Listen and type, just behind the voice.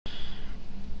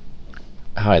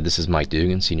Hi, this is Mike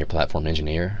Dugan, Senior Platform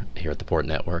Engineer here at ThePort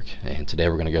Network, and today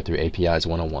we're going to go through APIs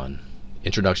 101,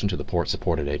 Introduction to ThePort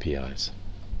Supported APIs.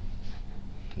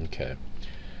 Okay.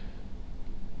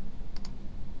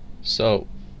 So,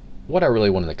 what I really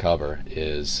wanted to cover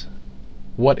is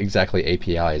what exactly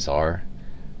APIs are,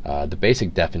 the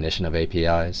basic definition of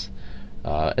APIs,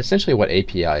 essentially what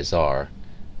APIs are.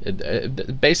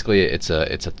 Basically, it's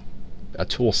a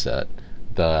tool set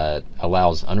that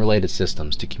allows unrelated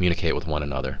systems to communicate with one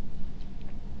another.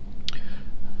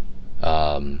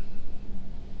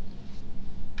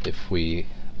 If we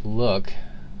look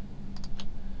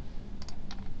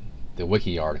the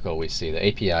wiki article, we see the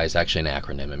API is actually an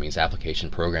acronym. It means Application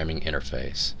Programming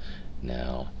Interface.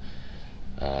 Now,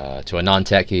 to a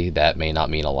non-techie, that may not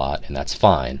mean a lot, and that's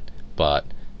fine. But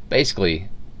basically,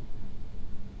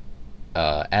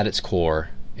 at its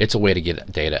core, it's a way to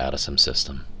get data out of some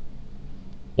system,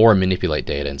 or manipulate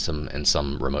data in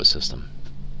some remote system.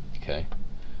 Okay.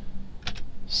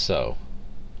 So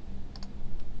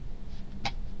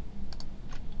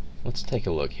let's take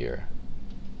a look here.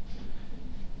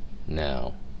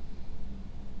 Now,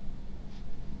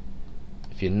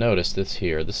 if you notice this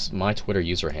here, this is my Twitter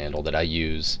user handle that I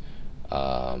use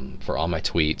for all my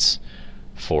tweets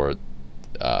for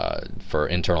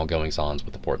internal goings-ons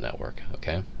with the ThePort network.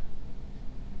 Okay.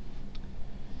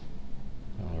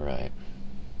 All right.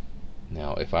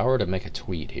 Now, if I were to make a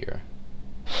tweet here,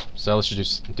 so let's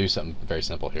just do something very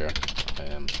simple here.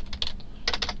 I'm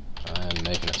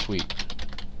making a tweet,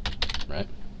 right?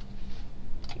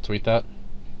 Tweet that.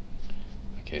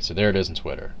 Okay, so there it is in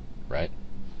Twitter, right?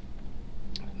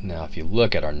 Now, if you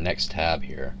look at our next tab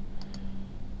here,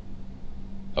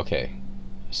 okay,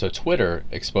 so Twitter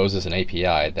exposes an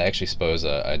API. They actually expose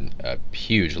a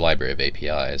huge library of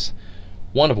APIs,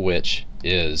 one of which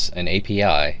is an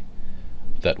API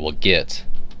that will get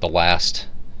the last,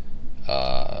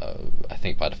 I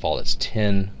think by default it's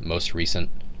 10 most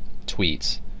recent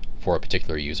tweets for a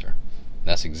particular user. And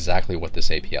that's exactly what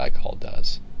this API call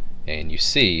does. And you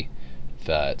see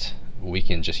that we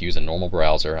can just use a normal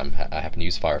browser. I happen to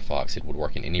use Firefox. It would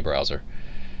work in any browser.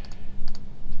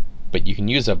 But you can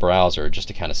use a browser just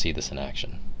to kind of see this in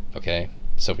action. Okay?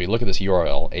 So if we look at this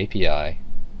URL,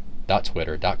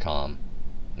 api.twitter.com,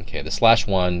 okay, the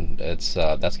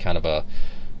 /1, that's kind of a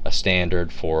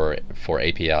standard for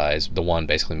APIs. The one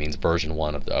basically means version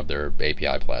 1 of their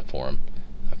API platform.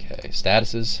 Okay,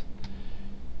 statuses,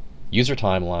 user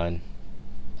timeline,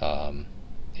 and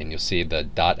you'll see the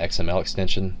 .xml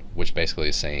extension, which basically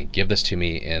is saying give this to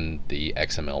me in the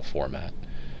XML format.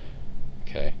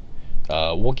 Okay,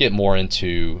 we'll get more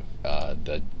into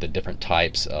the different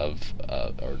types of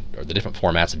or the different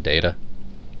formats of data.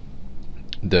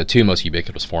 The two most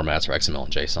ubiquitous formats are XML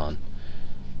and JSON.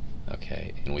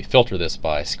 Okay, and we filter this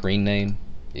by screen name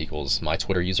equals my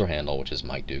Twitter user handle, which is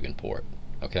Mike Dugan Port.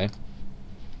 Okay.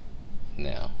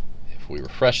 Now, if we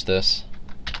refresh this,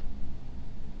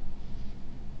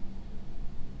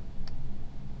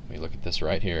 we look at this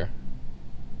right here.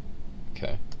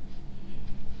 Okay.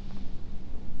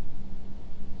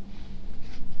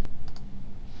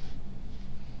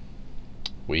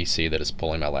 We see that it's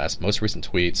pulling my most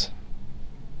recent tweets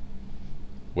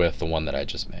with the one that I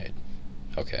just made.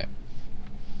 Okay.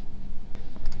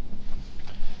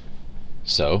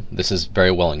 So this is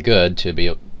very well and good to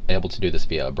be able to do this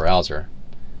via a browser.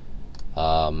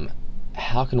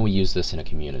 How can we use this in a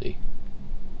community?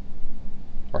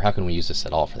 Or how can we use this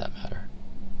at all for that matter?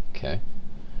 Okay.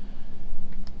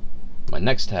 My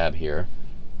next tab here,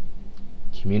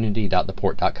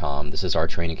 community.theport.com. This is our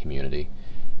training community.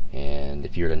 And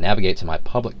if you were to navigate to my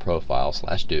public profile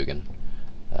 /Dugan,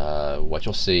 what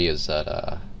you'll see is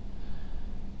that,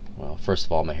 well, first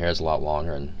of all, my hair is a lot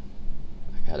longer, and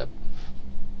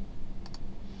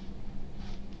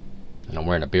I'm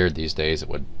wearing a beard these days. It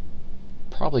would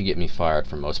probably get me fired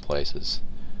from most places,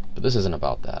 but this isn't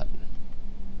about that.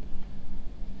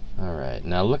 All right,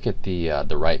 now look at the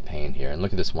right pane here, and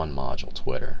look at this one module,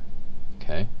 Twitter.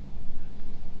 Okay.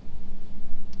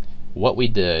 What we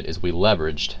did is we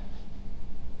leveraged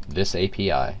this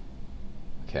API.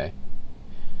 Okay.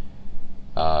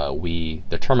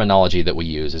 The terminology that we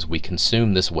use is we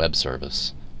consume this web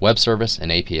service. Web service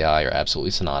and API are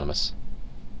absolutely synonymous.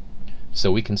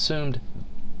 So we consumed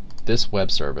this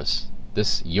web service,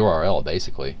 this URL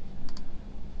basically,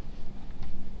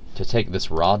 to take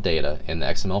this raw data in the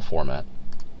XML format,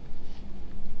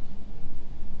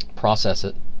 process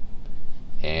it,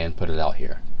 and put it out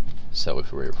here. So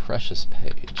if we refresh this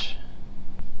page,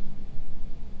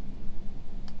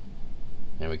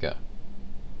 there we go.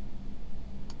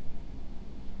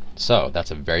 So that's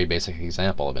a very basic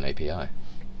example of an API.